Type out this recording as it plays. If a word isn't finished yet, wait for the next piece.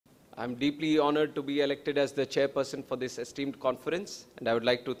I'm deeply honored to be elected as the chairperson for this esteemed conference, and I would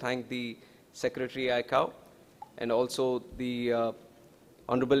like to thank the Secretary ICAO and also the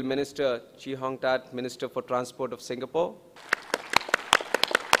Honorable Minister Chee Hong Tat, Minister for Transport of Singapore.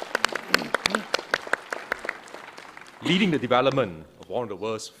 Leading the development of one of the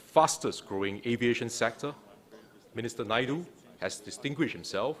world's fastest growing aviation sector, Minister Naidu has distinguished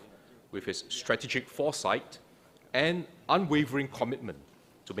himself with his strategic foresight and unwavering commitment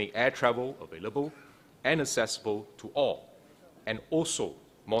to make air travel available and accessible to all, and also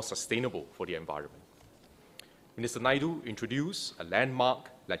more sustainable for the environment. Minister Naidu introduced a landmark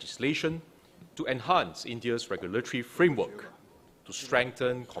legislation to enhance India's regulatory framework to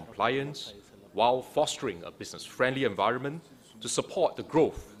strengthen compliance while fostering a business-friendly environment to support the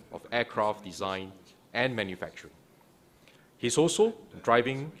growth of aircraft design and manufacturing. He's also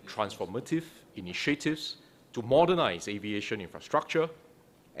driving transformative initiatives to modernize aviation infrastructure,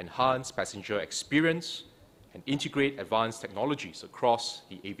 enhance passenger experience, and integrate advanced technologies across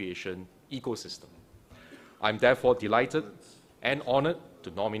the aviation ecosystem. I'm therefore delighted and honored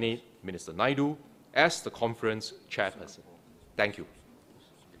to nominate Minister Naidu as the conference chairperson. Thank you.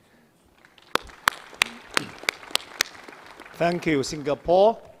 Thank you,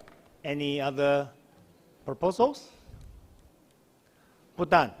 Singapore. Any other proposals?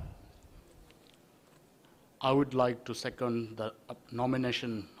 Bhutan. I would like to second the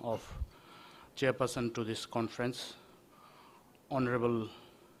nomination of chairperson to this conference, Honorable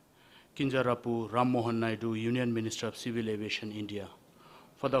Kinjarapu Rammohan Naidu, Union Minister of Civil Aviation, India,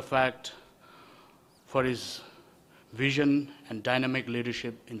 for his vision and dynamic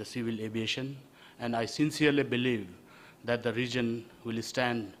leadership in the civil aviation, and I sincerely believe that the region will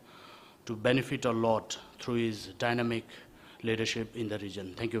stand to benefit a lot through his dynamic leadership in the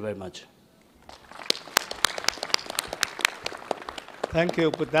region. Thank you very much. Thank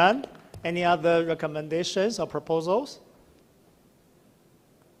you, Bhutan. Any other recommendations or proposals?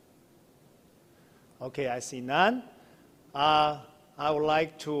 Okay, I see none. I would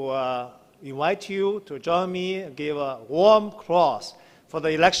like to invite you to join me and give a warm applause for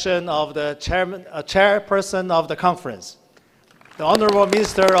the election of the chairperson of the conference, the Honorable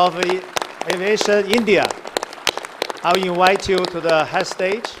Minister of Aviation, India. I will invite you to the head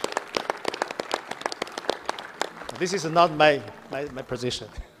stage. This is not my position.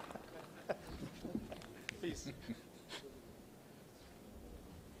 Please.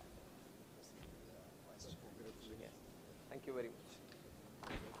 Thank you very much.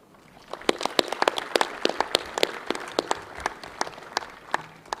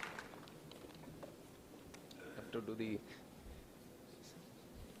 Have to do the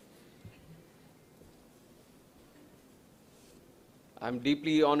I'm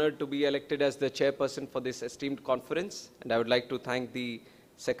deeply honored to be elected as the chairperson for this esteemed conference, and I would like to thank the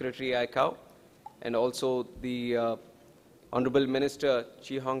Secretary ICAO and also the Honorable Minister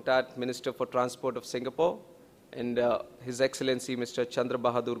Chee Hong Tat, Minister for Transport of Singapore, and His Excellency Mr. Chandra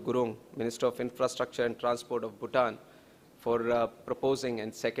Bahadur Gurung, Minister of Infrastructure and Transport of Bhutan, for proposing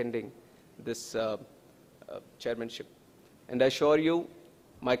and seconding this chairmanship. And I assure you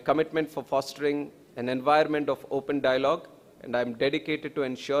my commitment for fostering an environment of open dialogue, and I'm dedicated to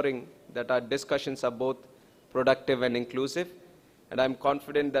ensuring that our discussions are both productive and inclusive. And I'm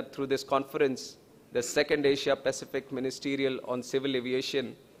confident that through this conference, the second Asia-Pacific Ministerial on Civil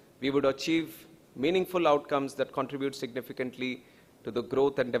Aviation, we would achieve meaningful outcomes that contribute significantly to the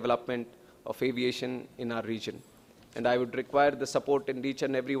growth and development of aviation in our region. And I would require the support in each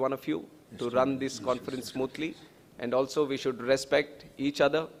and every one of you to run this conference smoothly. And also we should respect each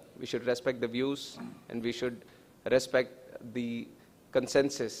other, we should respect the views, and we should respect the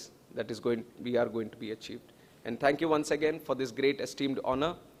consensus that we are going to be achieved. And thank you once again for this great esteemed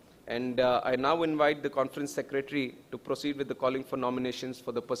honor. And I now invite the conference secretary to proceed with the calling for nominations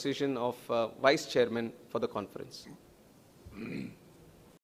for the position of vice chairman for the conference.